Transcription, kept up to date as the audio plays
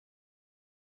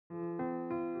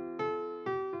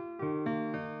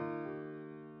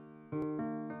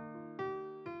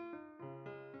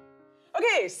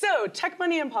Okay, so tech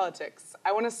money and politics.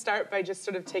 I want to start by just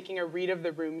sort of taking a read of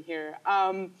the room here.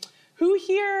 Who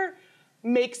here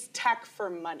makes tech for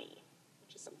money?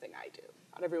 Which is something I do.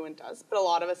 Not everyone does, but a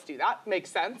lot of us do that. Makes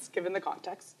sense, given the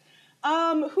context.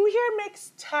 Who here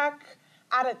makes tech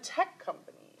at a tech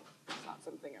company? It's not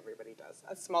something everybody does.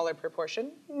 A smaller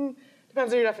proportion.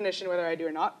 Depends on your definition whether I do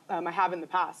or not. I have in the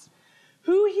past.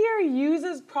 Who here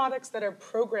uses products that are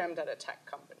programmed at a tech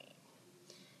company?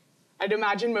 I'd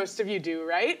imagine most of you do,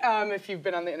 right? If you've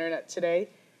been on the internet today.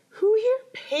 Who here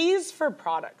pays for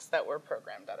products that were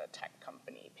programmed at a tech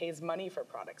company? Pays money for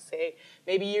products? Say,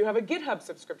 maybe you have a GitHub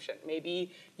subscription.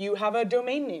 Maybe you have a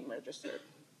domain name registered.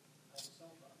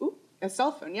 Ooh, a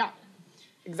cell phone, yeah.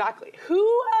 Exactly.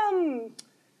 Who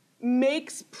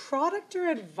makes product or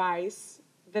advice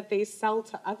that they sell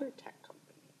to other tech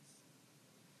companies?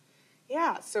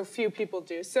 Yeah, so few people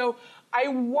do. So I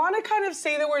want to kind of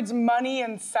say the words money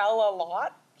and sell a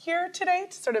lot here today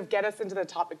to sort of get us into the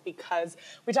topic, because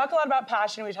we talk a lot about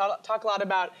passion, we talk a lot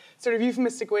about sort of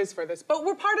euphemistic ways for this, but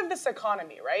we're part of this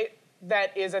economy, right?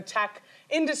 That is a tech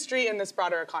industry in this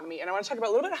broader economy, and I want to talk about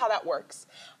a little bit how that works.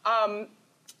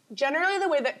 Generally, the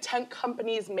way that tech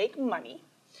companies make money,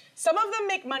 some of them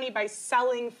make money by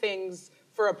selling things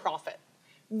for a profit.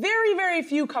 Very, very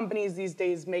few companies these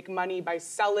days make money by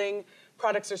selling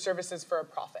products or services for a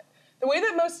profit. The way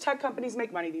that most tech companies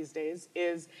make money these days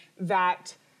is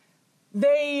that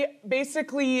they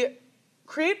basically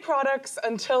create products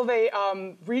until they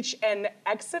reach an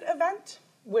exit event,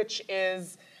 which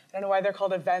is, I don't know why they're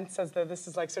called events, as though this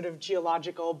is like sort of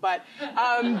geological, but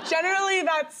generally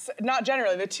that's, not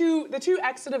generally, the two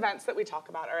exit events that we talk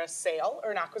about are a sale,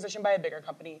 or an acquisition by a bigger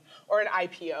company, or an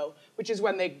IPO, which is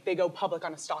when they go public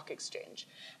on a stock exchange.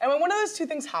 And when one of those two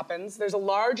things happens, there's a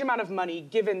large amount of money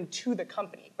given to the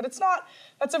company. But it's not,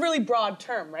 that's a really broad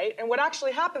term, right? And what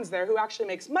actually happens there, who actually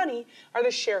makes money, are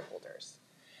the shareholders.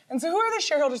 And so who are the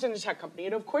shareholders in a tech company?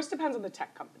 It of course depends on the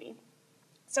tech company.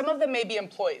 Some of them may be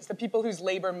employees, the people whose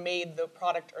labor made the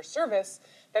product or service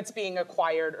that's being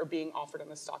acquired or being offered in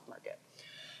the stock market.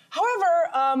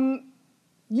 However,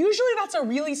 usually that's a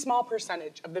really small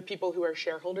percentage of the people who are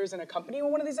shareholders in a company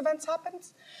when one of these events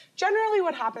happens. Generally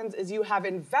what happens is you have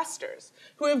investors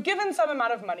who have given some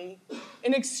amount of money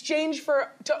in exchange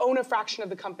to own a fraction of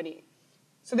the company.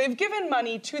 So they've given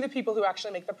money to the people who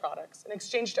actually make the products in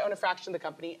exchange to own a fraction of the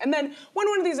company. And then when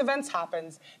one of these events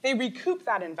happens, they recoup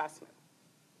that investment.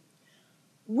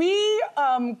 We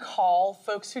call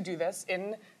folks who do this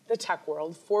in the tech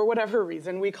world, for whatever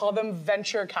reason, we call them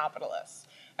venture capitalists.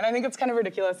 And I think it's kind of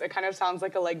ridiculous. It kind of sounds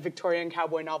like a Victorian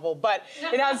cowboy novel, but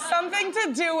it has something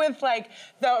to do with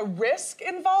the risk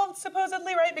involved,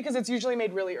 supposedly, right? Because it's usually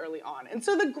made really early on. And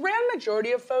so the grand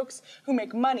majority of folks who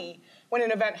make money when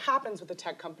an event happens with a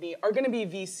tech company are going to be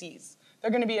VCs.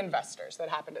 They're going to be investors that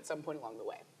happened at some point along the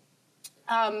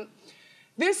way.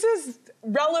 This is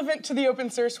relevant to the open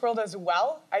source world as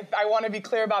well. I want to be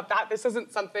clear about that. This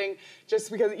isn't something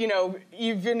just because,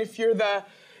 even if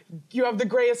you have the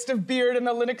grayest of beard and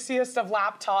the Linuxiest of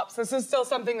laptops, this is still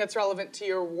something that's relevant to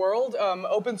your world.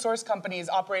 Open source companies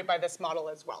operate by this model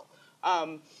as well.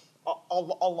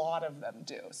 A lot of them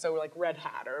do. So like Red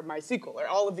Hat or MySQL or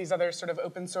all of these other sort of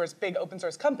big open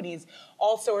source companies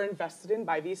also are invested in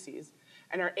by VCs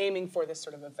and are aiming for this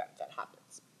sort of event that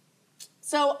happens.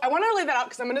 So I want to lay that out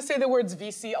because I'm going to say the words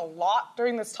VC a lot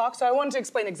during this talk, so I wanted to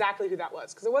explain exactly who that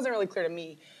was because it wasn't really clear to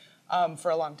me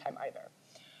for a long time either.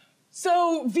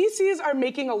 So VCs are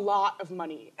making a lot of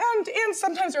money, and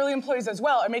sometimes early employees as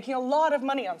well are making a lot of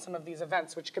money on some of these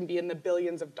events, which can be in the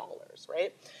billions of dollars,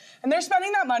 right? And they're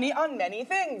spending that money on many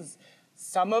things.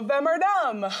 Some of them are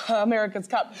dumb, America's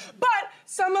Cup, but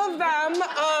some of them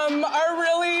are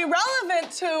really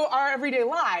relevant to our everyday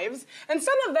lives, and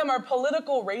some of them are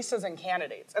political races and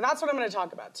candidates, and that's what I'm going to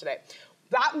talk about today.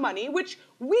 That money, which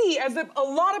we, as a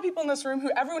lot of people in this room,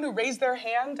 everyone who raised their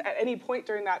hand at any point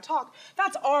during that talk,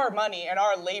 that's our money and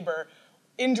our labor,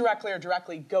 indirectly or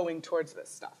directly, going towards this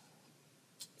stuff.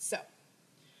 So,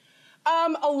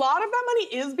 a lot of that money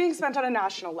is being spent on a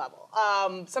national level.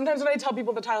 Sometimes when I tell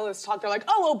people the title of this talk, they're like,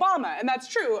 oh, Obama, and that's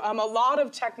true. A lot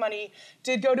of tech money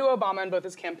did go to Obama in both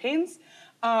his campaigns.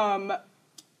 Other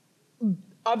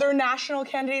national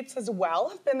candidates as well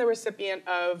have been the recipient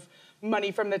of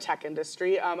money from the tech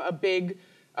industry. A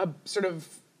sort of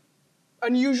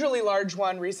unusually large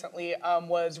one recently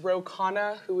was Ro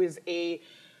Khanna, who is a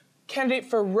candidate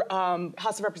for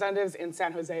House of Representatives in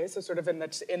San Jose, so sort of in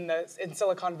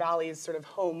Silicon Valley's sort of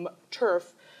home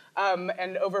turf.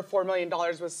 And over $4 million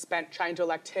was spent trying to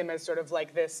elect him as sort of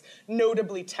like this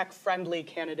notably tech-friendly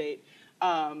candidate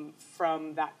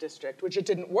from that district, which it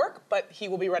didn't work, but he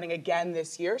will be running again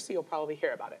this year, so you'll probably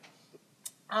hear about it.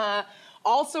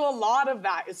 Also, a lot of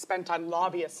that is spent on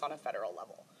lobbyists on a federal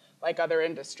level, like other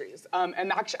industries.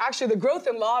 And actually, the growth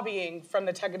in lobbying from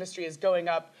the tech industry is going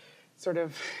up sort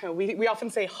of, we often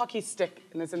say hockey stick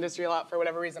in this industry a lot for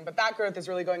whatever reason, but that growth is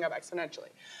really going up exponentially.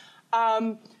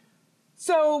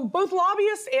 So both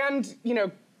lobbyists and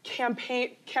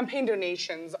campaign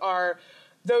donations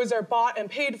those are bought and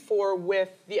paid for with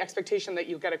the expectation that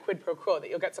you'll get a quid pro quo, that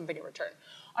you'll get something in return.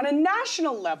 On a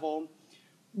national level,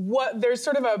 there's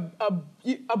sort of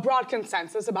a broad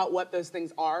consensus about what those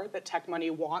things are that tech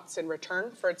money wants in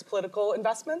return for its political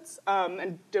investments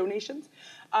and donations.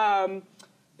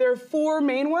 There are four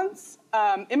main ones: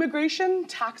 immigration,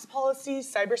 tax policy,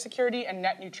 cybersecurity, and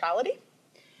net neutrality.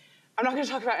 I'm not going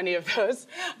to talk about any of those.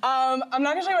 I'm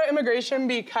not going to talk about immigration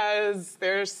because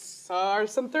there are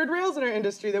some third rails in our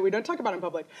industry that we don't talk about in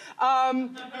public.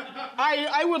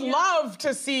 I would love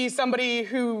to see somebody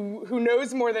who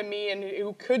knows more than me and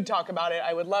who could talk about it.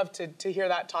 I would love to hear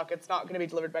that talk. It's not going to be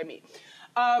delivered by me.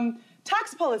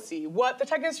 Tax policy. What the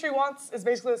tech industry wants is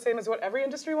basically the same as what every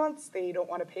industry wants. They don't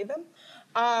want to pay them.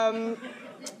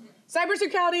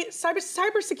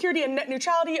 Cybersecurity and net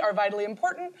neutrality are vitally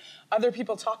important. Other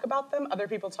people talk about them. Other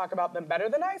people talk about them better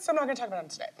than I, so I'm not going to talk about them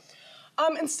today.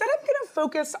 Instead, I'm going to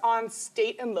focus on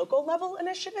state and local level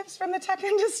initiatives from the tech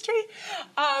industry.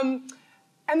 And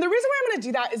the reason why I'm going to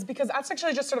do that is because that's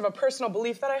actually just sort of a personal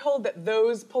belief that I hold, that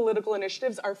those political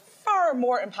initiatives are far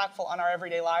more impactful on our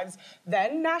everyday lives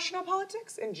than national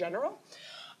politics in general.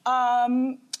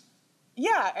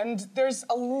 Yeah, and there's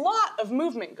a lot of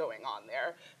movement going on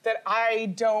there that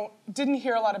I didn't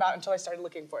hear a lot about until I started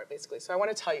looking for it, basically. So I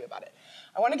want to tell you about it.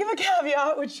 I want to give a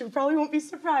caveat, which you probably won't be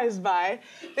surprised by.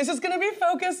 This is going to be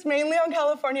focused mainly on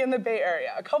California and the Bay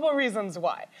Area. A couple of reasons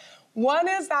why. One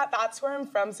is that that's where I'm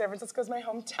from. San Francisco is my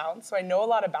hometown, so I know a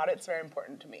lot about it. It's very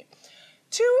important to me.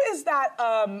 Two is that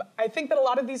I think that a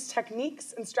lot of these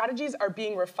techniques and strategies are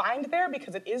being refined there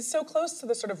because it is so close to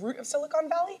the sort of root of Silicon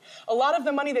Valley. A lot of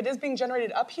the money that is being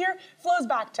generated up here flows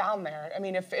back down there. I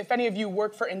mean, if any of you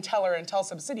work for Intel or Intel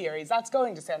subsidiaries, that's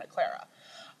going to Santa Clara.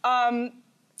 A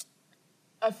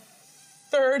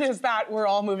third is that we're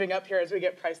all moving up here as we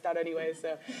get priced out anyway,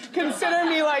 so consider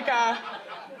me like a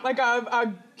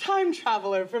time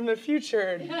traveler from the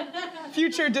future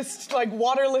like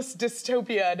waterless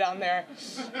dystopia down there.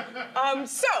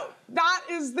 So that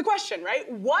is the question, right?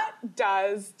 What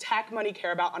does tech money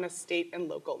care about on a state and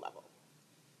local level?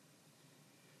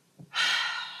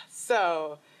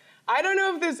 So I don't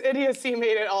know if this idiocy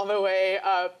made it all the way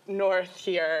up north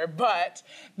here, but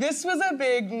this was a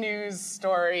big news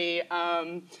story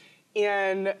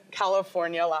in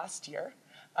California last year.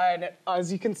 And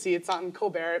as you can see, it's on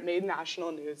Colbert. It made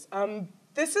national news.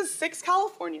 This is 6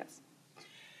 Californias.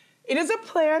 It is a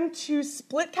plan to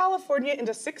split California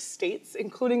into 6 states,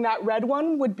 including that red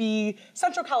one would be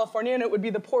Central California, and it would be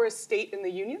the poorest state in the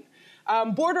union.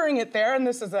 Bordering it there, and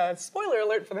this is a spoiler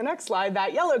alert for the next slide,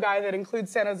 that yellow guy that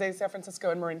includes San Jose, San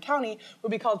Francisco, and Marin County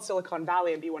would be called Silicon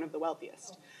Valley and be one of the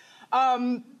wealthiest.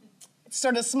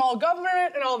 Sort of small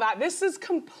government and all that. This is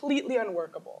completely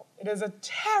unworkable. It is a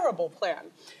terrible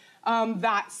plan.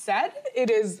 That said, it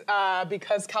is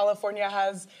because California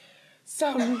has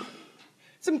some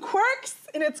quirks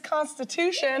in its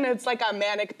constitution. It's like a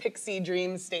manic pixie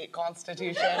dream state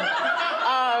constitution. You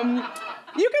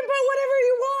can put whatever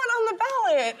you want on the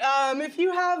ballot if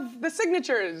you have the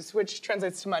signatures, which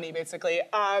translates to money, basically.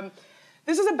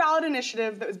 This is a ballot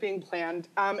initiative that was being planned.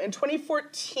 In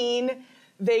 2014,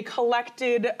 they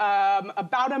collected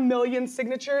about 1 million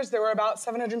signatures. There were about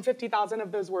 750,000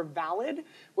 of those were valid,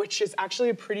 which is actually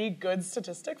a pretty good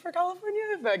statistic for California,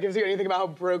 if that gives you anything about how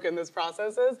broken this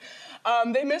process is.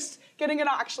 They missed getting it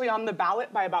actually on the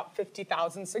ballot by about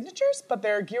 50,000 signatures, but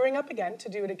they're gearing up again to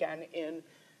do it again in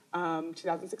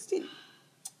 2016.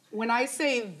 When I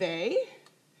say they,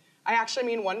 I actually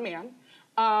mean one man.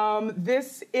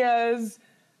 This is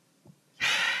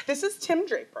Tim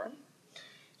Draper.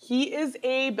 He is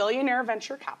a billionaire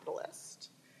venture capitalist.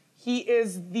 He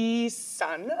is the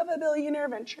son of a billionaire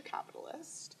venture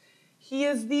capitalist. He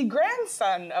is the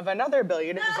grandson of another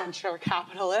billionaire venture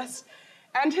capitalist.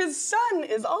 And his son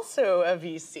is also a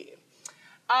VC.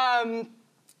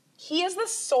 He is the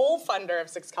sole funder of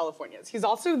 6 Californias. He's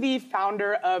also the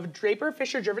founder of Draper,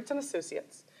 Fisher, Jurvetson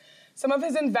Associates. Some of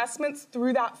his investments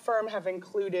through that firm have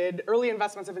included, early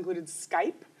investments have included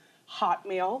Skype,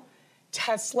 Hotmail,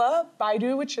 Tesla,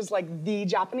 Baidu, which is like the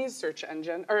Japanese search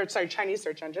engine, or sorry, Chinese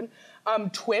search engine,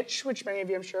 Twitch, which many of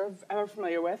you I'm sure are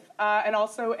familiar with, and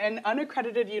also an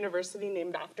unaccredited university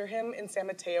named after him in San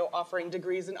Mateo offering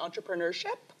degrees in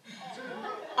entrepreneurship.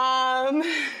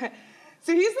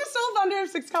 So he's the sole founder of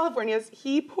 6 Californias.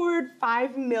 He poured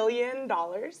 $5 million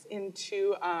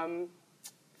into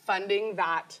funding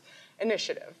that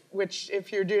initiative, which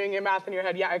if you're doing your math in your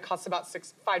head, yeah, it costs about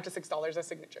 $5 to $6 a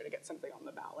signature to get something on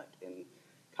the ballot in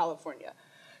California.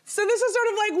 So this is sort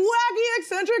of like wacky,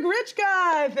 eccentric rich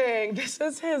guy thing. This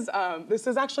is his,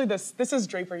 this is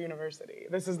Draper University.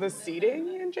 This is the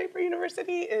seating in Draper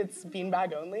University. It's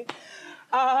beanbag only.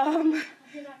 You're not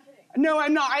kidding. No,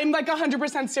 I'm not. I'm like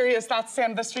 100% serious. That's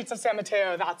the streets of San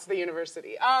Mateo. That's the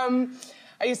university.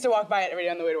 I used to walk by it every day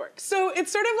on the way to work. So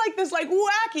it's sort of like this like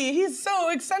wacky, he's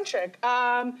so eccentric.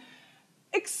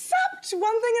 Except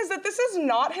one thing is that this is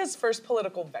not his first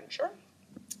political venture,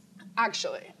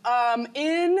 actually.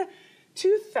 In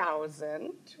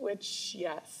 2000, which,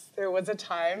 yes, there was a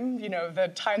time, you know, the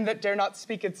time that dare not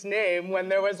speak its name, when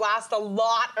there was last a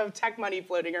lot of tech money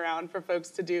floating around for folks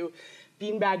to do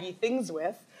beanbaggy things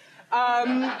with.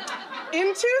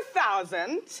 In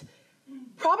 2000,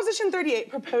 Proposition 38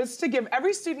 proposed to give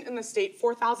every student in the state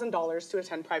 $4,000 to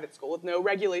attend private school with no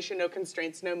regulation, no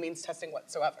constraints, no means testing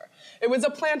whatsoever. It was a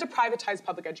plan to privatize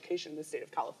public education in the state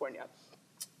of California.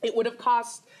 It would have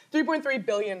cost $3.3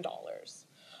 billion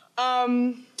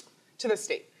to the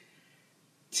state.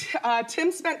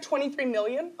 Tim spent $23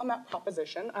 million on that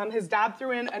proposition. His dad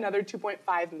threw in another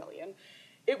 $2.5 million.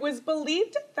 It was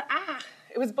believed at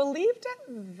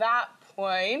that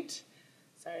point,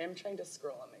 sorry, I'm trying to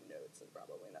scroll on my notes, and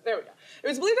probably not, there we go. It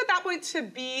was believed at that point to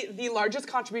be the largest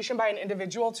contribution by an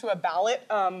individual to a ballot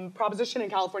proposition in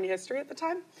California history at the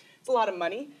time. It's a lot of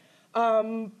money.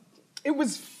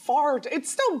 It's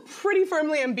still pretty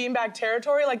firmly in beanbag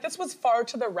territory. Like, this was far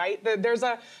to the right. There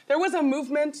was a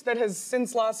movement that has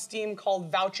since lost steam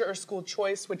called voucher or school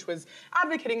choice, which was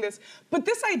advocating this. But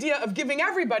this idea of giving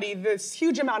everybody this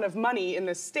huge amount of money in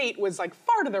this state was like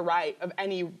far to the right of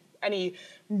any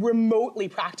remotely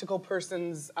practical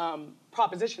person's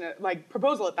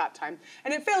proposal at that time.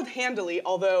 And it failed handily,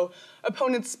 although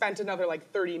opponents spent another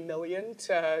like $30 million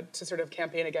to sort of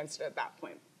campaign against it at that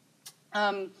point.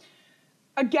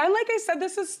 Again, like I said,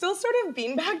 this is still sort of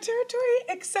beanbag territory,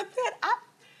 except that at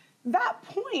that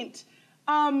point,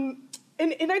 in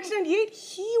 1998,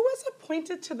 he was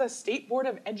appointed to the State Board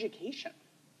of Education.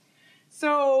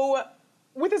 So,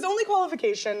 with his only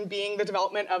qualification being the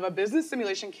development of a business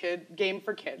simulation game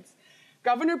for kids,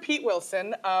 Governor Pete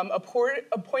Wilson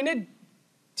appointed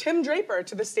Tim Draper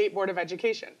to the State Board of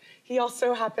Education. He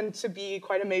also happened to be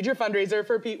quite a major fundraiser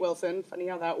for Pete Wilson. Funny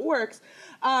how that works.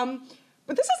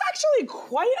 But this is actually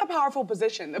quite a powerful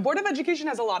position. The Board of Education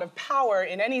has a lot of power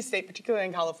in any state, particularly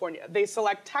in California. They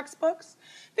select textbooks,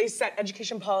 they set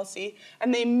education policy,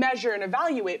 and they measure and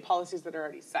evaluate policies that are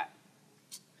already set.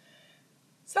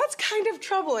 So that's kind of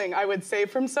troubling, I would say,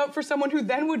 for someone who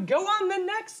then would go on the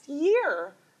next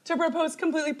year to propose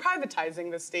completely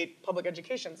privatizing the state public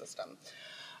education system.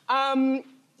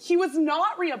 He was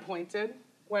not reappointed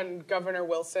when Governor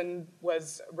Wilson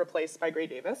was replaced by Gray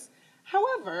Davis.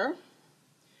 However,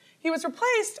 he was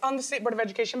replaced on the State Board of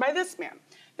Education by this man.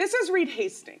 This is Reed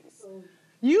Hastings.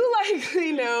 You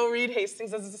likely know Reed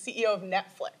Hastings as the CEO of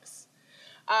Netflix.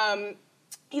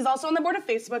 He's also on the board of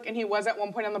Facebook, and he was at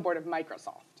one point on the board of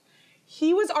Microsoft.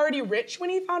 He was already rich when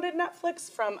he founded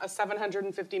Netflix from a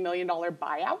 $750 million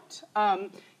buyout.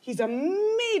 He's a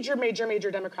major, major, major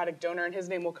Democratic donor, and his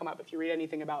name will come up if you read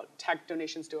anything about tech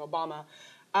donations to Obama.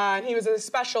 And he was a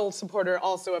special supporter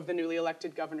also of the newly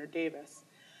elected Governor Davis.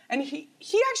 And he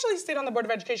actually stayed on the Board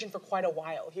of Education for quite a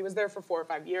while. He was there for 4 or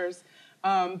 5 years,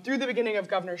 through the beginning of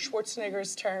Governor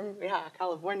Schwarzenegger's term. Yeah,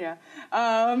 California.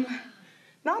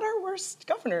 Not our worst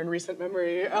governor in recent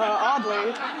memory,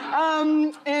 oddly.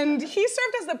 And he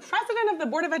served as the president of the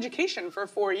Board of Education for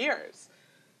 4 years.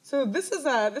 So this is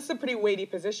a pretty weighty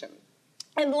position.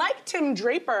 And like Tim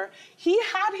Draper, he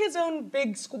had his own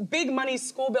big money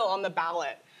school bill on the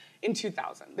ballot in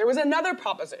 2000. There was another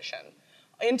proposition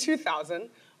in 2000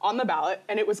 on the ballot,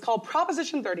 and it was called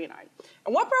Proposition 39.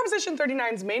 And what Proposition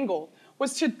 39's main goal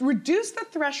was to reduce the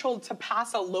threshold to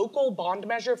pass a local bond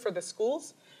measure for the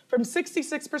schools from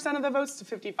 66% of the votes to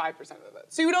 55% of the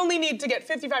votes. So you would only need to get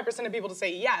 55% of people to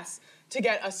say yes to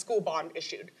get a school bond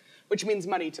issued, which means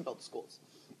money to build schools.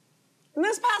 And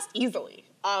this passed easily,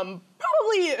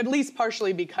 probably at least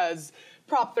partially because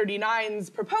Prop 39's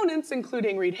proponents,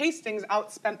 including Reed Hastings,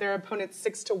 outspent their opponents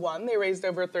 6-1. They raised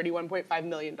over $31.5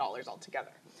 million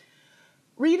altogether.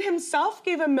 Reed himself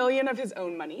gave $1 million of his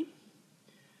own money.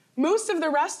 Most of the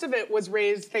rest of it was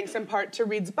raised thanks in part to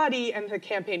Reed's buddy and the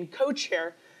campaign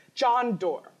co-chair, John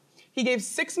Doerr. He gave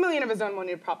 $6 million of his own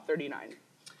money to Prop 39.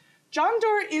 John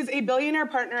Doerr is a billionaire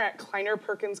partner at Kleiner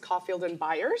Perkins Caulfield and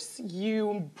Byers.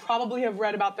 You probably have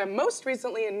read about them most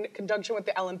recently in conjunction with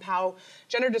the Ellen Pao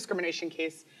gender discrimination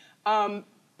case.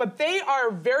 But they are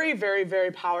a very, very,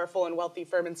 very powerful and wealthy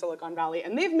firm in Silicon Valley,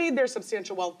 and they've made their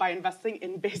substantial wealth by investing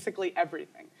in basically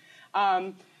everything.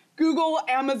 Google,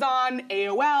 Amazon,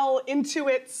 AOL,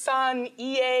 Intuit, Sun,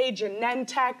 EA,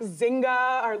 Genentech, Zynga,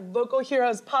 our local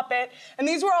heroes, Puppet, and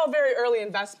these were all very early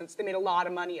investments. They made a lot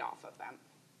of money off of them.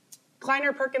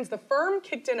 Kleiner Perkins, the firm,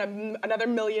 kicked in another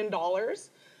 $1 million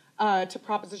to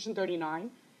Proposition 39,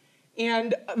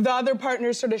 and the other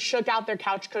partners sort of shook out their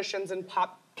couch cushions and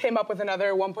came up with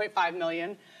another $1.5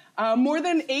 million. More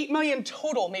than $8 million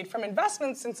total made from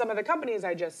investments in some of the companies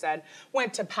I just said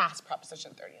went to pass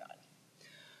Proposition 39.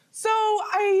 So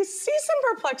I see some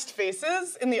perplexed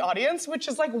faces in the audience, which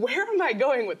is like, where am I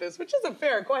going with this? Which is a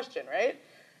fair question, right?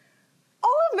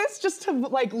 All of this just to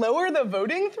like lower the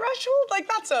voting threshold? Like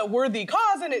that's a worthy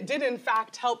cause, and it did in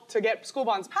fact help to get school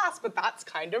bonds passed, but that's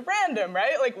kind of random,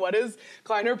 right? Like what is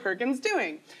Kleiner Perkins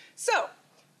doing? So,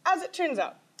 as it turns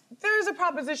out, there's a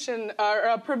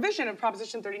provision of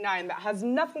Proposition 39 that has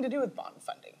nothing to do with bond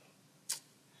funding.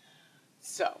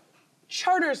 So,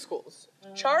 charter schools.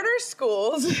 Charter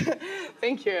schools,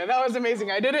 thank you, that was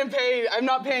amazing. I'm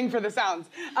not paying for the sounds.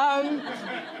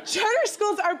 Charter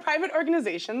schools are private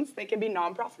organizations, they can be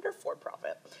nonprofit or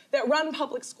for-profit, that run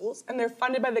public schools, and they're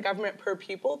funded by the government per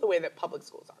pupil the way that public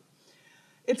schools are.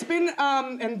 It's been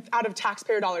and out of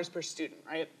taxpayer dollars per student,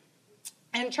 right?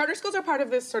 And charter schools are part of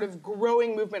this sort of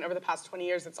growing movement over the past 20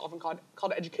 years that's often called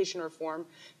education reform,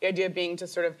 the idea being to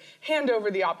sort of hand over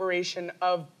the operation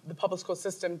of the public school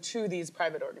system to these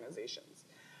private organizations.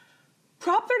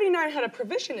 Prop 39 had a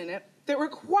provision in it that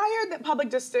required that public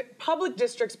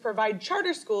districts provide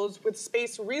charter schools with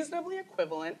space reasonably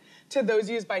equivalent to those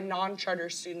used by non-charter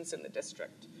students in the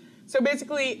district. So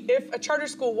basically, if a charter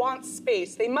school wants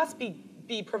space, they must be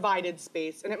provided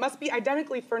space, and it must be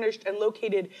identically furnished and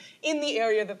located in the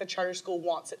area that the charter school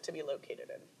wants it to be located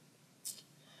in.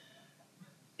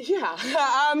 Yeah,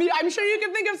 I'm sure you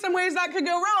can think of some ways that could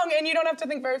go wrong, and you don't have to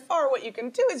think very far. What you can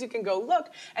do is you can go look,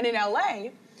 and in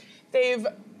LA, they've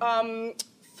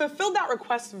fulfilled that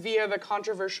request via the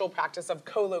controversial practice of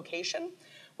co-location,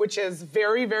 which is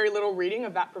very, very little reading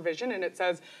of that provision, and it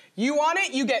says, you want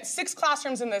it, you get 6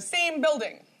 classrooms in the same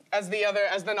building as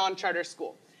the non-charter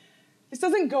school. This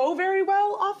doesn't go very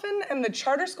well often, and the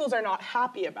charter schools are not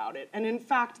happy about it. And in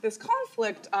fact, this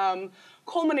conflict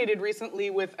culminated recently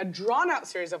with a drawn-out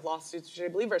series of lawsuits, which I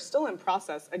believe are still in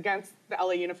process, against the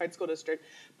LA Unified School District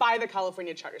by the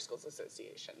California Charter Schools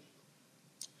Association.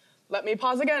 Let me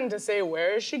pause again to say,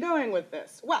 where is she going with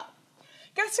this? Well,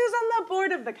 guess who's on the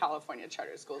board of the California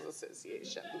Charter Schools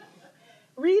Association?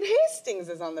 Reed Hastings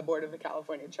is on the board of the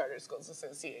California Charter Schools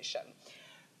Association.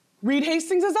 Reed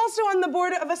Hastings is also on the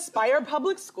board of Aspire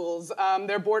Public Schools.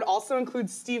 Their board also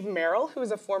includes Steve Merrill, who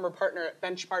is a former partner at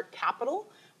Benchmark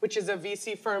Capital, which is a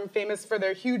VC firm famous for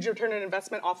their huge return on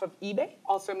investment off of eBay,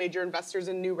 also major investors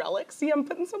in New Relic. See, I'm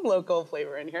putting some local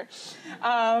flavor in here.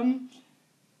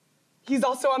 He's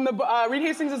also on the, Reed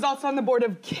Hastings is also on the board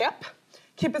of KIP.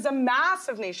 KIP is a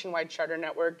massive nationwide charter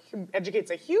network who educates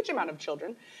a huge amount of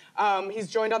children. He's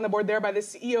joined on the board there by the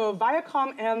CEO of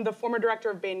Viacom and the former director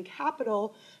of Bain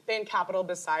Capital. Bain Capital,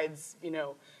 besides,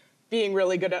 being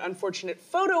really good at unfortunate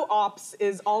photo ops,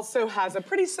 also has a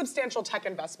pretty substantial tech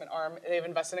investment arm. They've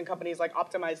invested in companies like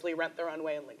Optimizely, Rent the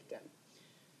Runway, and LinkedIn.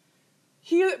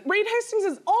 Reed Hastings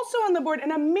is also on the board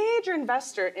and a major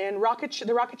investor in the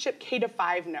Rocketship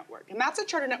K-5 network. And that's a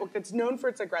charter network that's known for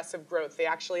its aggressive growth. They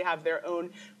actually have their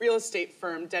own real estate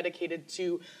firm dedicated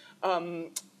to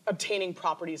obtaining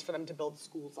properties for them to build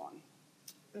schools on.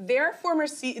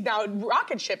 Now,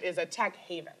 Rocketship is a tech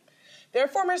haven. Their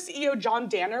former CEO, John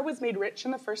Danner, was made rich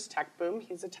in the first tech boom.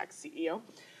 He's a tech CEO.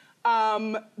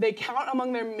 They count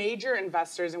among their major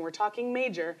investors, and we're talking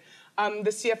major, the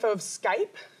CFO of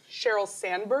Skype, Sheryl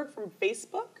Sandberg from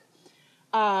Facebook,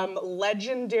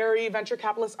 legendary venture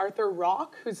capitalist Arthur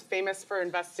Rock, who's famous for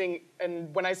investing,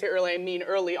 and when I say early, I mean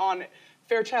early on,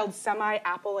 Fairchild Semi,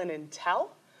 Apple, and Intel.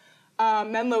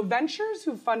 Menlo Ventures,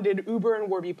 who funded Uber and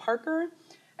Warby Parker.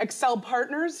 Excel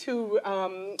Partners, who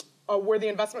were the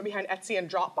investment behind Etsy and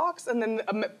Dropbox. And then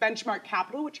Benchmark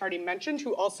Capital, which I already mentioned,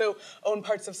 who also own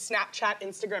parts of Snapchat,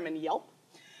 Instagram, and Yelp.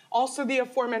 Also the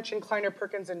aforementioned Kleiner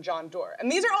Perkins and John Doerr. And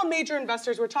these are all major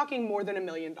investors. We're talking more than $1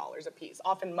 million apiece,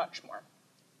 often much more.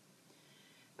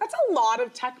 That's a lot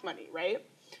of tech money, right?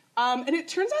 And it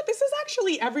turns out this is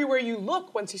actually everywhere you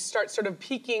look once you start sort of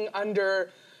peeking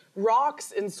under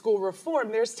rocks in school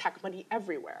reform. There's tech money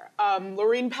everywhere.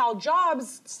 Laurene Powell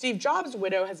Jobs, Steve Jobs'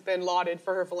 widow, has been lauded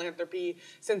for her philanthropy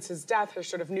since his death, her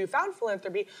sort of newfound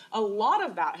philanthropy. A lot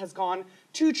of that has gone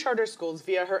to charter schools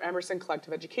via her Emerson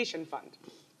Collective Education Fund.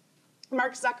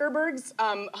 Mark Zuckerberg's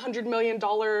 $100 million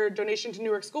donation to New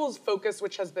York schools focused,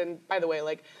 which has been, by the way,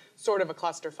 like sort of a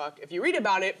clusterfuck if you read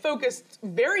about it, focused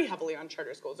very heavily on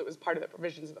charter schools. It was part of the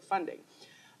provisions of the funding.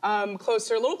 A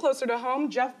little closer to home,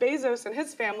 Jeff Bezos and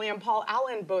his family and Paul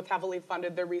Allen both heavily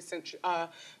funded their recent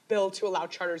bill to allow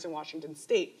charters in Washington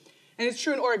state. And it's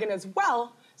true in Oregon as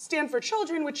well. Stand for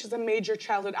Children, which is a major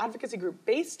childhood advocacy group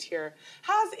based here,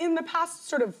 has in the past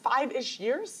sort of 5-ish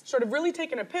years sort of really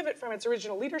taken a pivot from its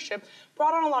original leadership,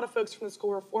 brought on a lot of folks from the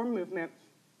school reform movement,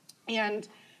 and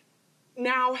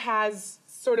now has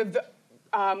sort of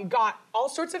got all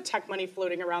sorts of tech money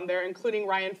floating around there, including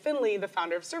Ryan Finley, the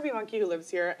founder of SurveyMonkey, who lives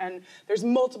here, and there's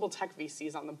multiple tech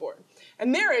VCs on the board.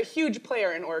 And they're a huge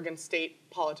player in Oregon state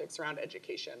politics around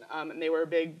education, and they were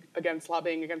big against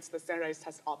lobbying against the standardized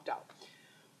test opt-out.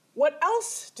 What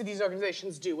else do these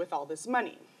organizations do with all this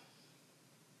money?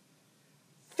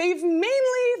 They've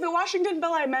mainly, the Washington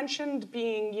bill I mentioned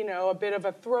being, a bit of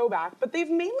a throwback, but they've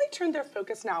mainly turned their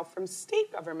focus now from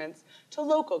state governments to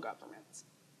local governments.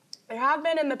 There have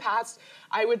been in the past,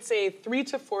 I would say, 3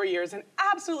 to 4 years, an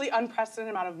absolutely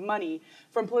unprecedented amount of money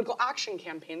from political action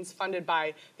campaigns funded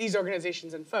by these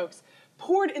organizations and folks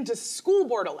poured into school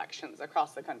board elections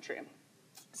across the country.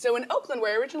 So in Oakland,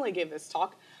 where I originally gave this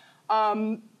talk,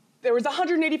 there was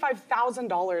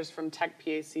 $185,000 from tech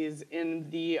PACs in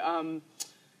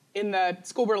the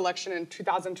school board election in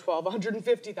 2012,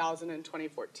 $150,000 in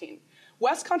 2014.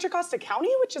 West Contra Costa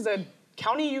County, which is a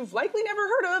county you've likely never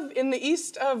heard of in the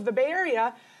east of the Bay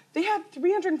Area, they had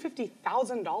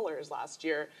 $350,000 last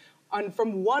year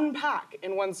from one PAC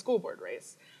in one school board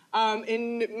race.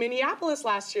 In Minneapolis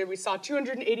last year, we saw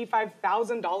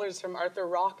 $285,000 from Arthur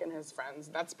Rock and his friends.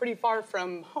 That's pretty far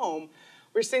from home.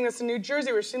 We're seeing this in New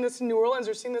Jersey, we're seeing this in New Orleans,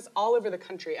 we're seeing this all over the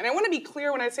country. And I want to be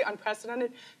clear when I say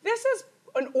unprecedented, this is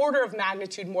an order of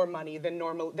magnitude more money than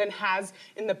has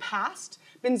in the past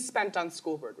been spent on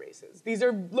school board races. These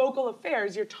are local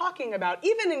affairs. You're talking about,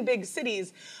 even in big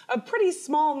cities, a pretty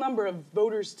small number of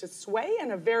voters to sway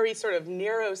and a very sort of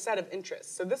narrow set of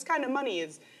interests. So this kind of money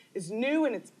is new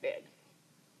and it's big.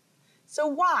 So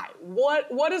why?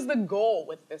 What is the goal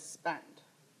with this spend?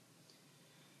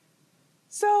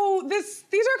 So these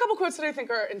are a couple quotes that I think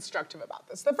are instructive about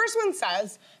this. The first one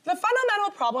says, the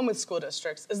fundamental problem with school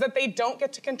districts is that they don't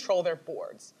get to control their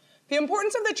boards. The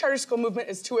importance of the charter school movement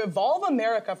is to evolve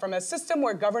America from a system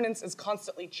where governance is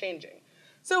constantly changing.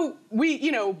 So Reed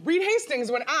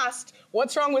Hastings, when asked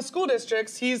what's wrong with school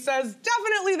districts, he says,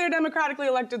 definitely they're democratically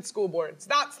elected school boards.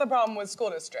 That's the problem with school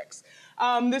districts.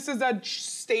 This is a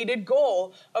stated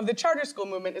goal of the charter school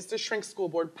movement, is to shrink school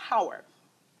board power.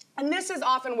 And this is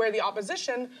often where the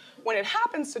opposition, when it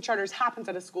happens to charters, happens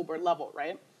at a school board level,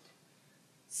 right?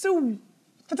 So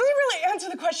that doesn't really answer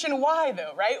the question why,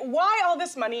 though, right? Why all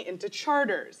this money into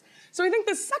charters? So I think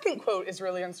the second quote is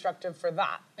really instructive for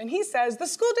that. And he says, the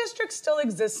school district still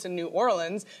exists in New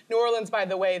Orleans. New Orleans, by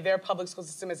the way, their public school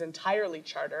system is entirely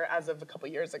charter as of a couple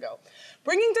years ago,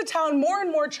 bringing to town more and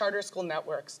more charter school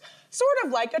networks, sort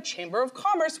of like a chamber of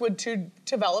commerce would to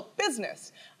develop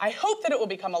business. I hope that it will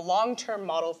become a long-term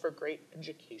model for great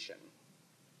education.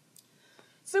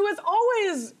 So as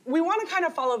always, we want to kind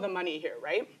of follow the money here,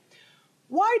 right?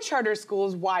 Why charter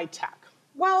schools? Why tech?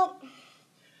 Well,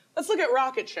 let's look at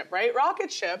Rocket Ship, right? Rocket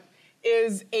Ship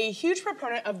is a huge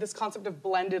proponent of this concept of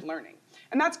blended learning.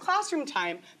 And that's classroom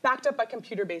time backed up by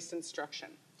computer-based instruction.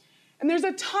 And there's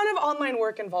a ton of online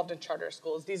work involved in charter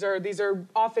schools. These are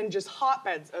often just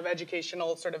hotbeds of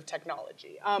educational sort of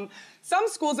technology. Some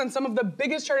schools and some of the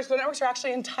biggest charter school networks are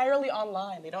actually entirely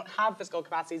online. They don't have physical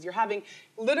capacities. You're having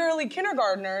literally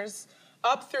kindergartners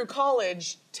up through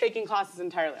college taking classes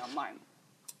entirely online.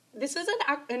 This is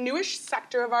a newish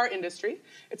sector of our industry.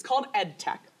 It's called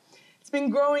EdTech. It's been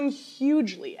growing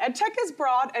hugely. EdTech is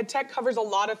broad. EdTech covers a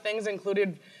lot of things,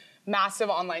 including massive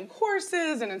online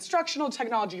courses and instructional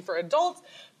technology for adults,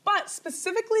 but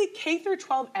specifically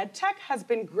K-12 EdTech has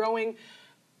been growing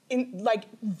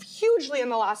hugely in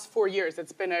the last 4 years.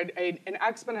 It's been an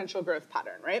exponential growth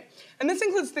pattern, right? And this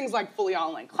includes things like fully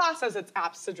online classes, it's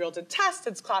apps to drill to test,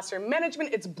 it's classroom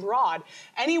management, it's broad.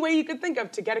 Any way you could think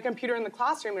of to get a computer in the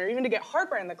classroom or even to get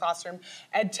hardware in the classroom,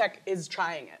 EdTech is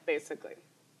trying it, basically.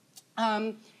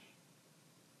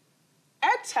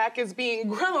 EdTech is being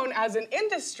grown as an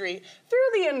industry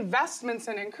through the investments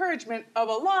and encouragement of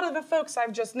a lot of the folks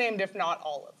I've just named, if not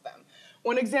all of them.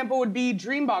 One example would be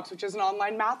Dreambox, which is an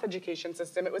online math education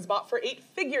system. It was bought for 8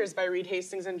 figures by Reed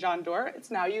Hastings and John Doerr. It's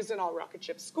now used in all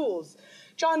Rocketship schools.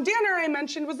 John Danner, I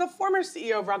mentioned, was the former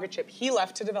CEO of Rocketship. He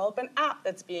left to develop an app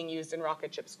that's being used in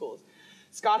Rocketship schools.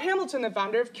 Scott Hamilton, the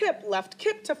founder of KIPP, left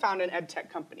KIPP to found an edtech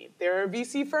company. There are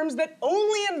VC firms that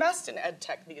only invest in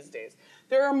edtech these days.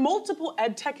 There are multiple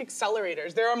edtech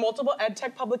accelerators. There are multiple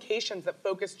edtech publications that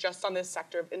focus just on this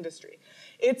sector of industry.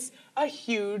 It's a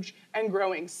huge and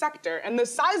growing sector, and the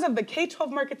size of the K-12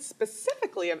 market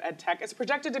specifically of edtech is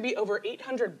projected to be over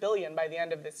 $800 billion by the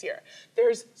end of this year.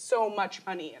 There's so much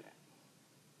money in it.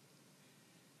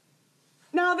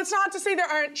 Now, that's not to say there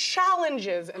aren't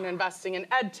challenges in investing in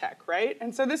edtech, right?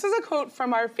 And so this is a quote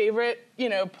from our favorite,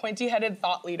 pointy-headed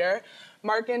thought leader,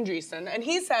 Mark Andreessen, and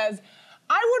he says,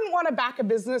 "I wouldn't want to back a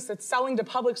business that's selling to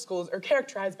public schools or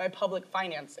characterized by public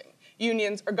financing,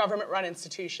 unions, or government-run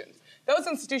institutions. Those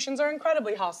institutions are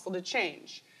incredibly hostile to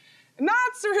change." And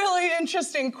that's a really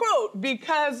interesting quote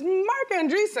because Mark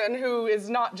Andreessen, who is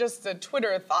not just a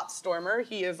Twitter thought stormer,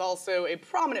 he is also a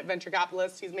prominent venture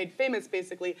capitalist. He's made famous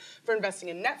basically for investing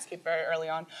in Netscape very early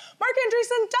on. Mark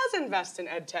Andreessen does invest in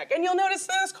edtech. And you'll notice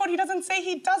in this quote, he doesn't say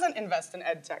he doesn't invest in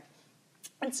edtech.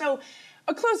 And so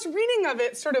a close reading of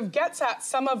it sort of gets at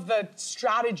some of the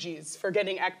strategies for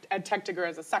getting edtech to grow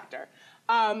as a sector.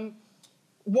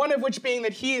 One of which being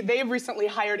that they've recently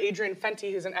hired Adrian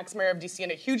Fenty, who's an ex-mayor of DC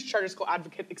and a huge charter school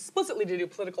advocate, explicitly to do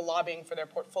political lobbying for their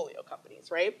portfolio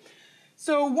companies, right?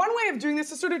 So one way of doing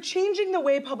this is sort of changing the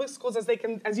way public schools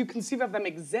as you conceive of them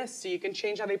exist, so you can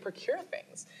change how they procure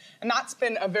things. And that's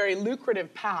been a very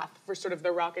lucrative path for sort of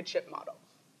the Rocketship model.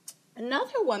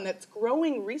 Another one that's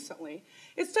growing recently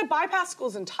is to bypass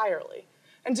schools entirely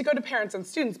and to go to parents and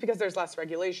students because there's less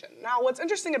regulation. Now, what's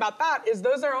interesting about that is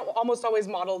those are almost always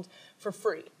modeled for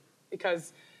free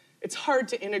because it's hard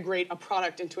to integrate a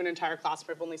product into an entire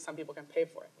classroom if only some people can pay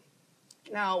for it.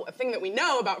 Now, a thing that we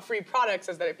know about free products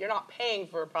is that if you're not paying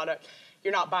for a product,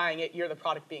 you're not buying it, you're the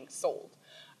product being sold.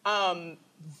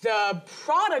 The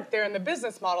product there in the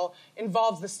business model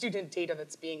involves the student data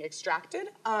that's being extracted.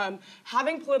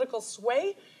 Having political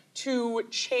sway to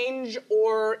change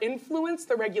or influence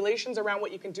the regulations around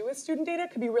what you can do with student data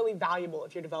could be really valuable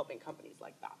if you're developing companies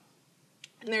like that.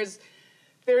 And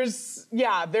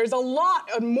there's a lot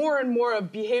of more and more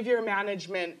of behavior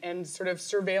management and sort of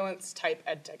surveillance type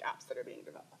edtech apps that are being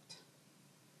developed.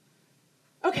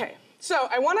 Okay, so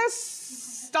I want to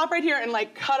stop right here and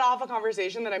cut off a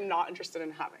conversation that I'm not interested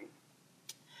in having.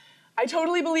 I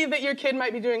totally believe that your kid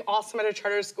might be doing awesome at a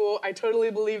charter school. I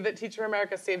totally believe that Teach for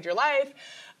America saved your life.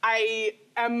 I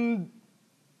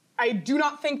do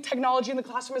not think technology in the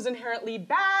classroom is inherently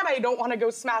bad. I don't want to go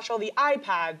smash all the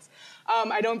iPads.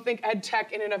 I don't think ed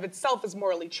tech in and of itself is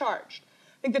morally charged.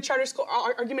 I think the charter school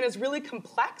argument is really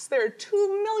complex. There are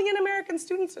 2 million American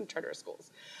students in charter schools.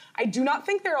 I do not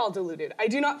think they're all deluded. I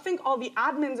do not think all the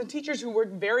admins and teachers who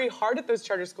work very hard at those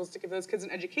charter schools to give those kids an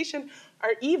education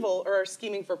are evil or are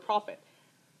scheming for profit.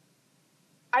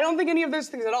 I don't think any of those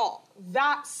things at all.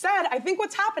 That said, I think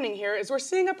what's happening here is we're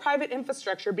seeing a private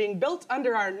infrastructure being built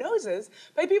under our noses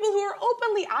by people who are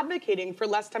openly advocating for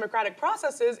less democratic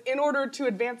processes in order to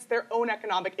advance their own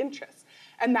economic interests.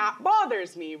 And that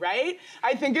bothers me, right?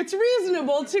 I think it's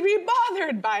reasonable to be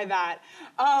bothered by that.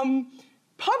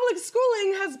 Public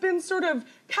schooling has been sort of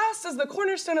cast as the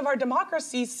cornerstone of our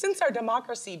democracy since our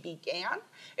democracy began.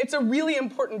 It's a really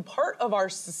important part of our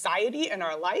society and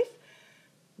our life.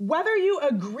 Whether you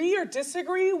agree or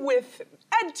disagree with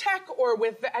ed tech or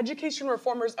with the education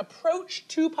reformers' approach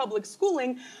to public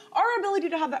schooling, our ability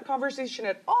to have that conversation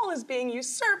at all is being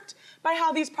usurped by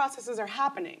how these processes are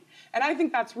happening. And I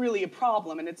think that's really a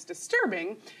problem, and it's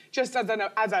disturbing just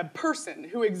as a person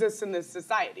who exists in this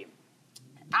society.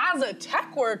 As a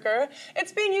tech worker,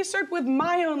 it's being usurped with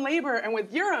my own labor and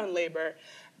with your own labor,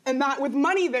 and that with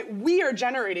money that we are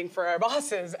generating for our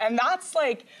bosses. And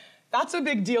that's a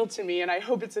big deal to me, and I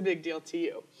hope it's a big deal to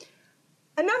you.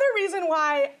 Another reason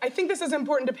why I think this is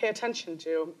important to pay attention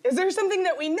to is there's something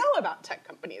that we know about tech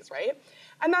companies, right?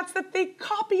 And that's that they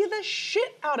copy the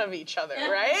shit out of each other,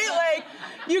 right?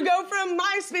 You go from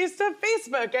MySpace to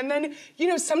Facebook, and then,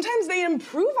 sometimes they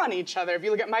improve on each other. If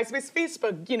you look at MySpace,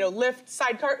 Facebook, Lyft,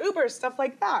 Sidecar, Uber, stuff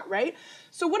like that, right?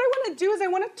 So what I want to do is I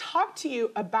want to talk to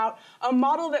you about a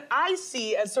model that I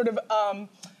see as sort of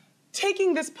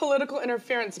taking this political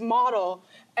interference model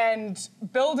and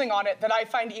building on it that I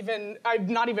find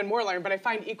not even more alarming, but I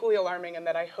find equally alarming, and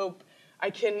that I hope I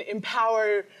can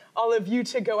empower all of you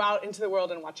to go out into the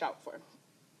world and watch out for.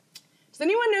 Does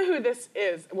anyone know who this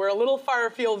is? We're a little far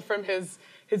afield from his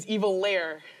evil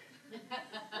lair. Does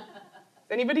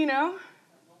anybody know?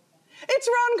 It's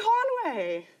Ron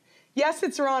Conway. Yes,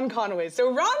 it's Ron Conway.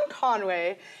 So Ron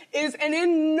Conway is an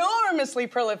enormously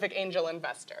prolific angel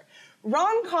investor.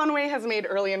 Ron Conway has made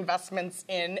early investments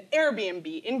in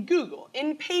Airbnb, in Google,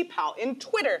 in PayPal, in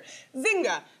Twitter,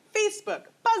 Zynga, Facebook,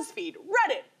 BuzzFeed,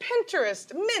 Reddit,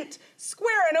 Pinterest, Mint,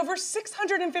 Square, and over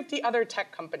 650 other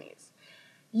tech companies.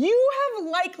 You have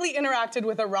likely interacted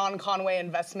with a Ron Conway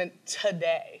investment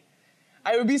today.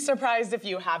 I would be surprised if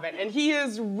you haven't, and he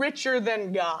is richer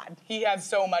than God. He has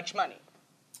so much money.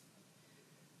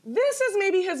 This is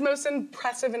maybe his most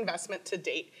impressive investment to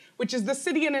date, which is the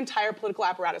city and entire political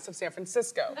apparatus of San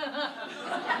Francisco.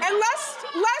 And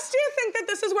lest you think that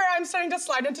this is where I'm starting to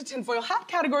slide into tinfoil hat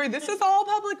category, this is all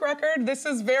public record. This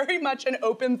is very much an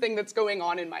open thing that's going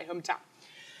on in my hometown.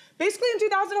 Basically, in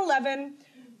 2011,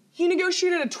 he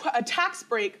negotiated a tax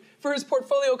break for his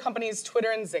portfolio companies, Twitter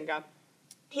and Zynga.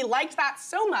 He liked that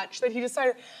so much that he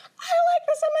decided, I like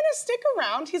this, I'm gonna stick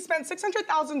around. He spent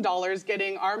 $600,000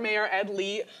 getting our mayor, Ed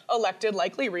Lee, elected,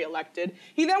 likely re-elected.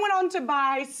 He then went on to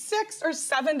buy 6 or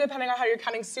 7, depending on how you're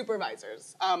counting,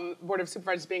 supervisors, Board of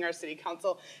Supervisors being our city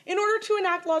council, in order to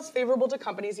enact laws favorable to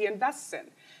companies he invests in.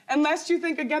 And lest you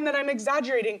think, again, that I'm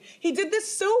exaggerating, he did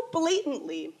this so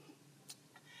blatantly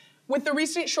with the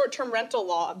recent short-term rental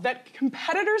law that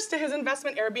competitors to his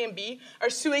investment, Airbnb, are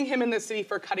suing him in the city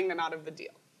for cutting them out of the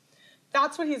deal.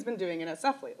 That's what he's been doing in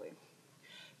SF lately.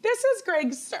 This is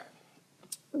Greg Sir.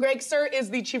 Greg Sir is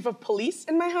the chief of police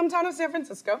in my hometown of San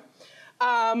Francisco.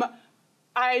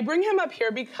 I bring him up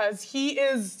here because he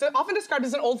is often described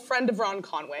as an old friend of Ron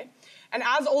Conway. And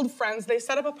as old friends, they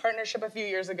set up a partnership a few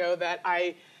years ago that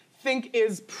I think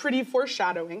is pretty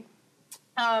foreshadowing.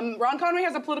 Ron Conway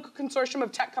has a political consortium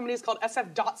of tech companies called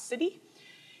SF.City.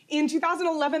 In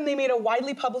 2011, they made a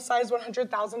widely publicized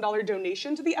 $100,000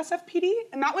 donation to the SFPD,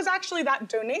 and that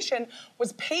donation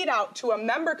was paid out to a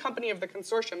member company of the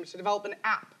consortium to develop an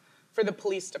app for the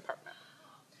police department.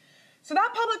 So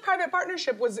that public-private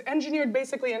partnership was engineered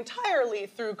basically entirely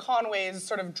through Conway's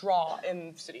sort of draw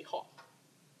in City Hall.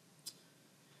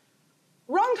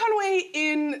 Ron Conway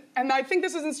and I think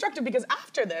this is instructive because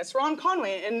after this, Ron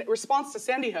Conway, in response to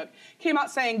Sandy Hook, came out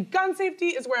saying, gun safety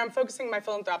is where I'm focusing my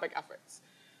philanthropic efforts.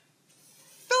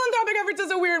 Philanthropic efforts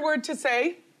is a weird word to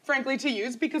say, frankly, to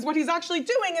use, because what he's actually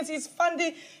doing is he's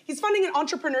funding an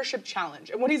entrepreneurship challenge.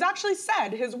 And what he's actually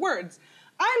said, his words,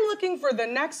 I'm looking for the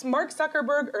next Mark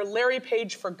Zuckerberg or Larry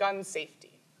Page for gun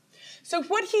safety. So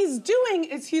what he's doing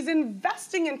is he's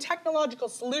investing in technological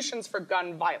solutions for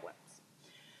gun violence.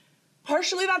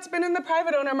 Partially that's been in the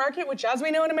private owner market, which as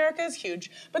we know in America is huge,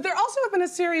 but there also have been a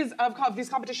series of these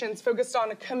competitions focused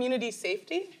on community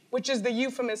safety, which is the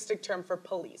euphemistic term for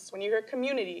police. When you hear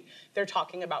community, they're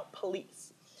talking about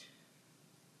police.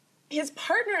 His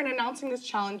partner in announcing this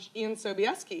challenge, Ian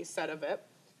Sobieski, said of it,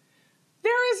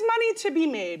 there is money to be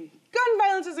made. Gun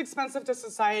violence is expensive to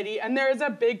society, and there is a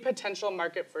big potential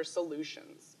market for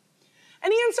solutions.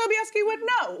 And Ian Sobieski would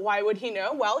know. Why would he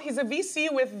know? Well, he's a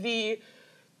VC with the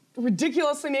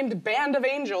ridiculously named Band of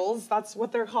Angels. That's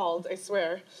what they're called, I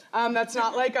swear. That's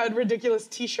not like a ridiculous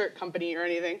t-shirt company or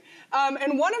anything.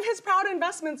 And one of his proud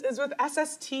investments is with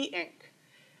SST Inc.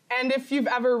 And if you've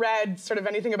ever read sort of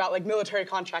anything about like military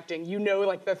contracting, you know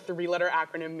like the 3-letter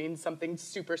acronym means something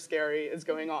super scary is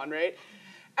going on, right?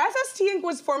 SST Inc.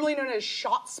 was formerly known as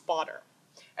ShotSpotter.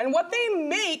 And what they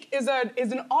make is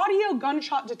an audio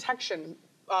gunshot detection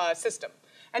system.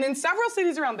 And in several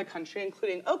cities around the country,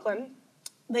 including Oakland,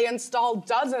 they install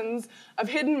dozens of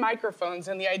hidden microphones,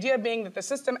 and the idea being that the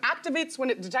system activates when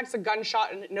it detects a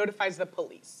gunshot and it notifies the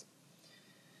police.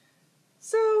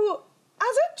 So, as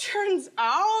it turns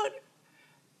out,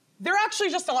 they're actually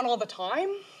just on all the time,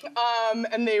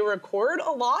 and they record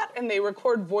a lot, and they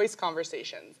record voice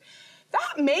conversations.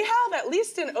 That may have, at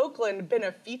least in Oakland, been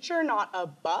a feature, not a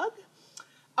bug.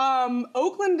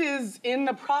 Oakland is in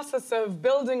the process of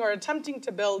building or attempting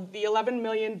to build the 11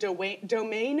 million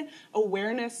Domain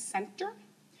Awareness Center,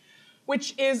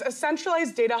 which is a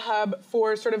centralized data hub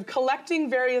for sort of collecting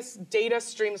various data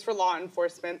streams for law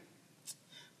enforcement,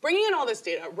 bringing in all this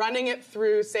data, running it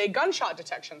through, say, gunshot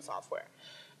detection software,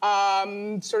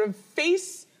 sort of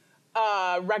face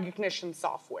recognition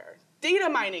software, data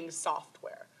mining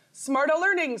software, smart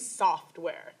alerting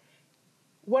software.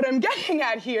 What I'm getting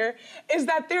at here is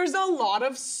that there's a lot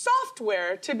of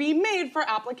software to be made for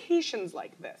applications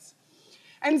like this.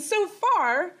 And so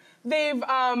far, they've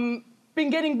been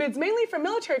getting bids mainly from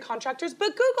military contractors, but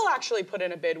Google actually put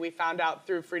in a bid, we found out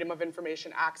through Freedom of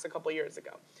Information Acts a couple years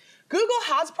ago. Google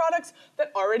has products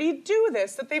that already do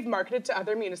this that they've marketed to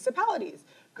other municipalities.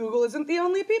 Google isn't the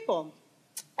only people.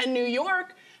 And New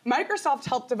York Microsoft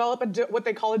helped develop what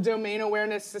they call a domain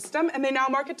awareness system, and they now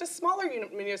market to smaller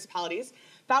municipalities.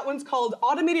 That one's called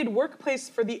Automated Workplace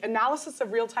for the Analysis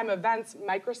of Real-Time Events,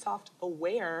 Microsoft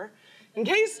Aware, in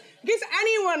case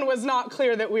anyone was not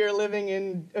clear that we are living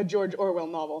in a George Orwell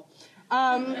novel. This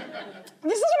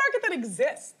is a market that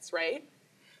exists, right?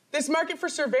 This market for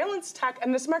surveillance tech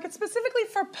and this market specifically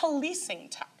for policing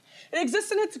tech. It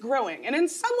exists and it's growing. And in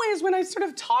some ways, when I sort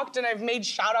of talked and I've made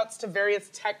shout outs to various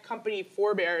tech company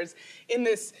forebears in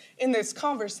this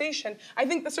conversation, I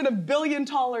think the sort of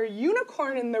billion-dollar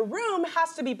unicorn in the room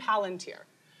has to be Palantir.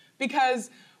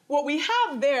 Because what we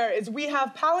have there is we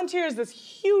have Palantir is this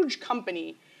huge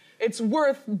company. It's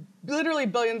worth literally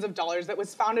billions of dollars that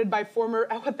was founded by former,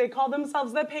 what they call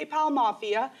themselves, the PayPal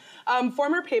Mafia,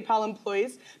 former PayPal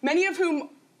employees, many of whom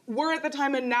were at the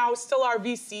time and now still are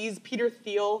VCs, Peter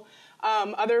Thiel,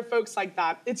 other folks like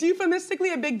that. It's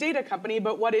euphemistically a big data company,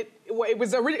 but it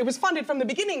was funded from the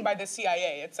beginning by the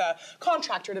CIA. It's a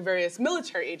contractor to various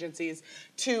military agencies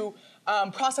to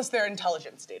process their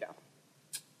intelligence data.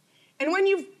 And when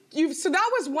so that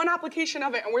was one application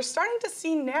of it, and we're starting to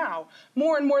see now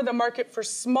more and more the market for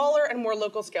smaller and more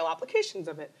local scale applications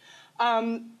of it.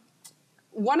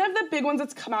 One of the big ones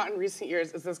that's come out in recent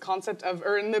years is this concept of,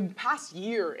 or in the past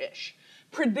year-ish,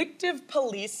 predictive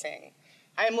policing.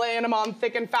 I'm laying them on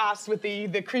thick and fast with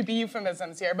the creepy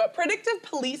euphemisms here, but predictive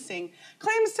policing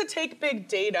claims to take big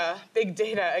data,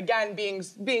 again,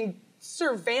 being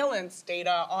surveillance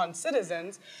data on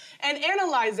citizens, and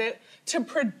analyze it to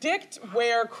predict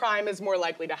where crime is more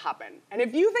likely to happen. And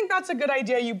if you think that's a good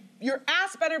idea, your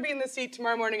ass better be in the seat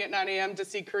tomorrow morning at 9 a.m. to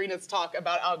see Karina's talk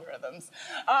about algorithms.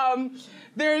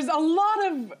 There's a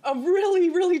lot of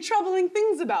really, really troubling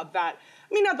things about that.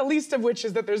 I mean, not the least of which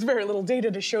is that there's very little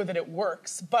data to show that it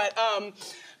works. But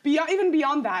even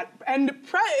beyond that, and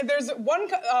there's one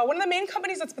of the main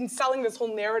companies that's been selling this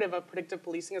whole narrative of predictive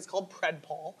policing is called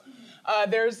Predpol.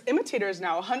 There's imitators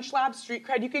now, HunchLab,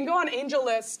 StreetCred. You can go on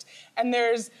AngelList, and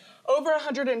there's over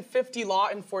 150 law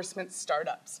enforcement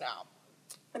startups now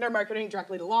that are marketing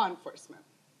directly to law enforcement.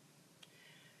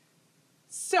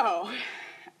 So,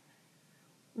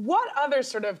 what other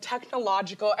sort of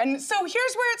technological, and so here's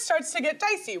where it starts to get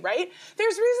dicey, right?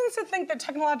 There's reasons to think that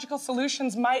technological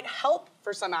solutions might help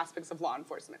for some aspects of law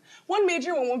enforcement. One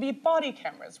major one would be body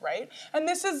cameras, right? And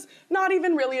this is not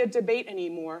even really a debate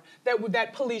anymore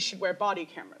that police should wear body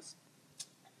cameras.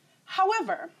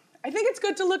 However, I think it's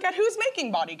good to look at who's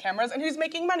making body cameras and who's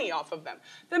making money off of them.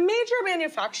 The major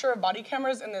manufacturer of body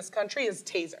cameras in this country is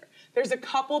Taser. There's a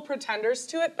couple pretenders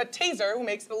to it, but Taser, who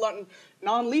makes the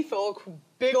non-lethal,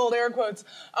 big old air quotes,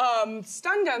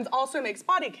 stun guns, also makes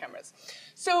body cameras.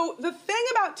 So the thing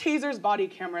about Taser's body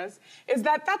cameras is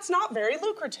that that's not very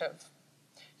lucrative.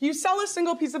 You sell a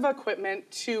single piece of equipment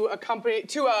to a company,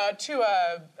 to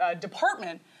a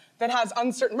department that has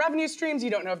uncertain revenue streams.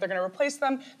 You don't know if they're going to replace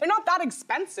them. They're not that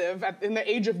expensive in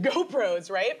the age of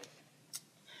GoPros, right?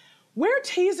 Where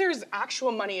Taser's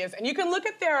actual money is, and you can look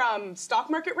at their stock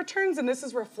market returns, and this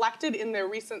is reflected in their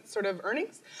recent sort of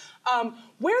earnings,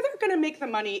 where they're going to make the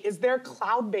money is their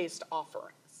cloud-based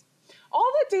offerings.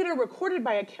 All the data recorded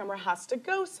by a camera has to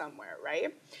go somewhere,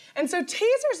 right? And so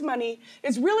Taser's money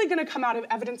is really going to come out of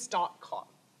evidence.com.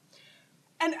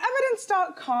 And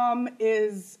evidence.com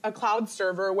is a cloud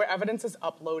server where evidence is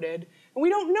uploaded. And we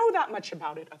don't know that much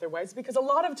about it otherwise because a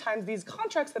lot of times these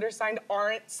contracts that are signed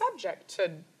aren't subject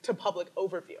to public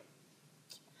overview.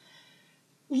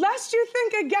 Lest you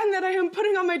think again that I am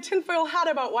putting on my tinfoil hat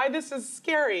about why this is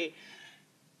scary.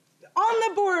 On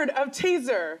the board of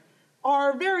Taser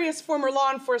are various former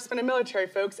law enforcement and military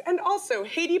folks, and also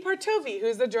Heidi Partovi, who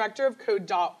is the director of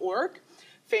Code.org,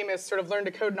 famous sort of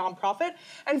learn-to-code nonprofit,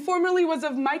 and formerly was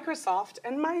of Microsoft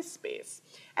and MySpace.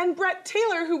 And Brett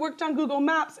Taylor, who worked on Google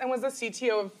Maps and was the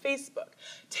CTO of Facebook.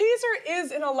 Taser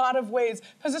is, in a lot of ways,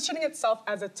 positioning itself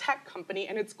as a tech company,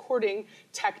 and it's courting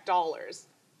tech dollars.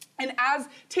 And as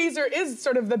Taser is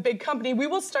sort of the big company, we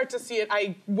will start to see it,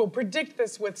 I will predict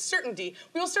this with certainty,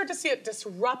 we will start to see it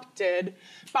disrupted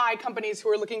by companies who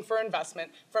are looking for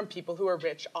investment from people who are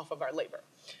rich off of our labor.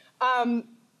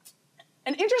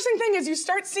 An interesting thing is you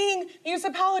start seeing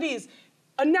municipalities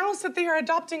announce that they are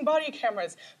adopting body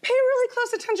cameras. Pay really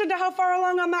close attention to how far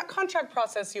along on that contract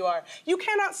process you are. You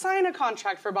cannot sign a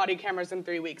contract for body cameras in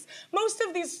 3 weeks. Most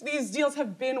of these deals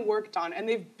have been worked on, and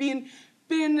they've been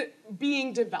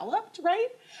being developed, right?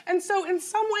 And so in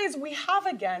some ways, we have,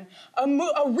 again, a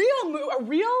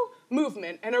real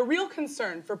movement and a real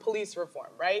concern for police reform,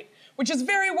 right? Which is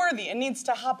very worthy and needs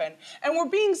to happen. And we're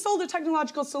being sold a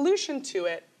technological solution to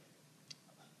it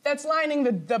that's lining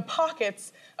the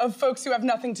pockets of folks who have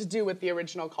nothing to do with the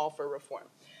original call for reform.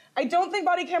 I don't think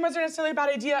body cameras are necessarily a bad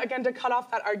idea, again, to cut off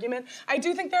that argument. I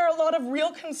do think there are a lot of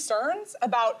real concerns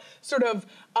about sort of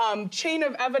chain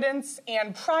of evidence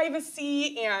and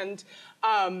privacy and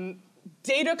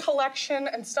data collection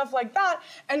and stuff like that.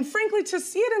 And frankly, to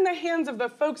see it in the hands of the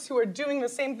folks who are doing the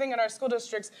same thing in our school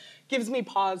districts gives me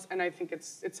pause, and I think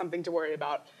it's something to worry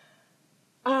about.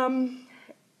 The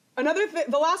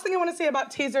last thing I want to say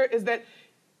about Taser is that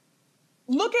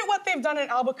look at what they've done in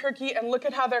Albuquerque and look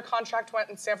at how their contract went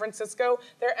in San Francisco.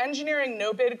 They're engineering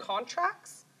no-bid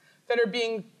contracts that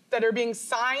are being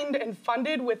signed and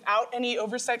funded without any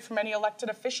oversight from any elected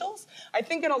officials. I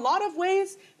think in a lot of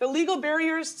ways, the legal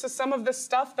barriers to some of the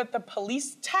stuff that the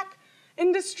police tech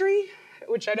industry,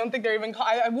 which I don't think they're even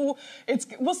called,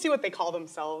 we'll see what they call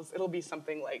themselves. It'll be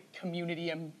something like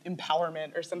community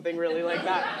empowerment or something really like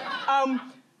that.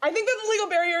 I think that the legal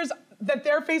barriers that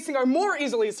they're facing are more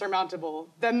easily surmountable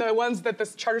than the ones that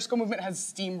this charter school movement has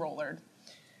steamrollered.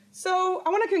 So I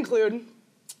want to conclude.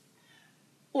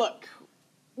 Look,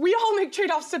 we all make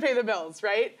trade-offs to pay the bills,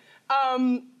 right?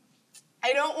 I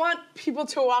don't want people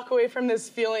to walk away from this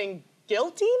feeling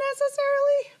guilty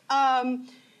necessarily.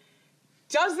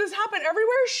 Does this happen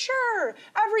everywhere? Sure.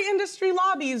 Every industry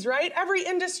lobbies, right? Every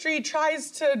industry tries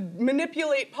to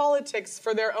manipulate politics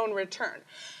for their own return.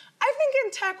 I think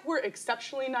in tech, we're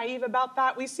exceptionally naive about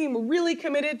that. We seem really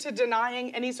committed to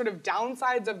denying any sort of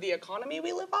downsides of the economy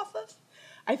we live off of.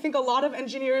 I think a lot of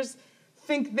engineers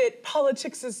think that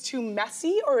politics is too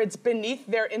messy or it's beneath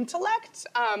their intellect.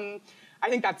 I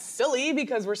think that's silly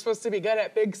because we're supposed to be good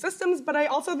at big systems, but I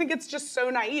also think it's just so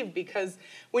naive because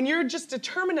when you're just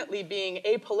determinately being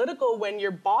apolitical, when your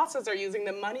bosses are using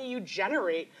the money you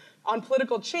generate on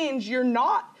political change, you're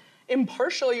not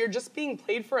impartial, you're just being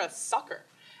played for a sucker.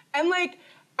 And like,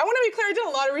 I want to be clear, I did a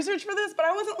lot of research for this, but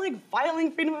I wasn't like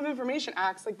filing Freedom of Information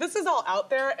Acts. Like this is all out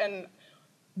there and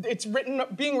it's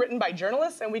being written by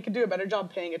journalists and we could do a better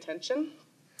job paying attention.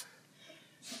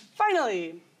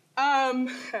 Finally,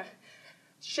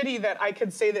 shitty that I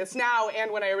could say this now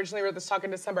and when I originally wrote this talk in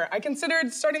December. I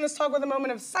considered starting this talk with a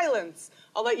moment of silence.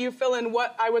 I'll let you fill in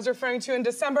what I was referring to in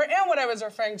December and what I was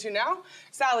referring to now.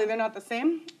 Sadly, they're not the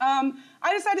same.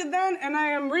 I decided then, and I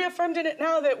am reaffirmed in it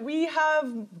now, that we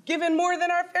have given more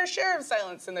than our fair share of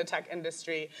silence in the tech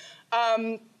industry.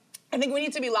 I think we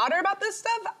need to be louder about this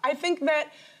stuff. I think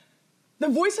that the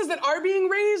voices that are being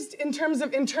raised in terms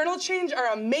of internal change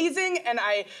are amazing, and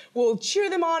I will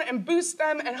cheer them on and boost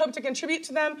them and hope to contribute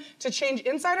to them to change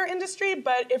inside our industry.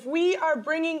 But if we are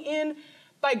bringing in,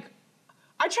 like,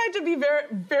 I tried to be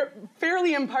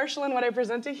fairly impartial in what I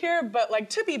presented here, but like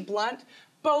to be blunt,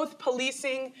 both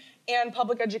policing and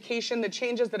public education, the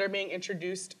changes that are being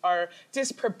introduced are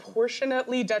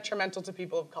disproportionately detrimental to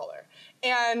people of color.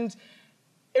 And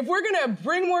if we're gonna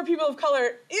bring more people of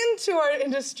color into our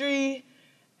industry,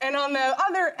 and on the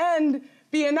other end,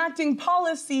 be enacting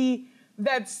policy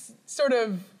that's sort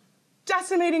of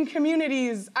decimating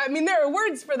communities. I mean, there are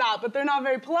words for that, but they're not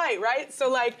very polite, right? So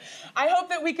like, I hope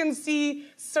that we can see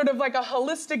sort of like a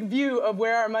holistic view of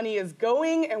where our money is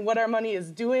going and what our money is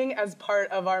doing as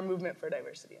part of our movement for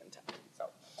diversity in tech.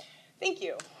 So, thank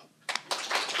you.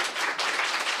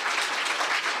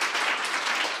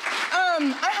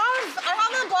 I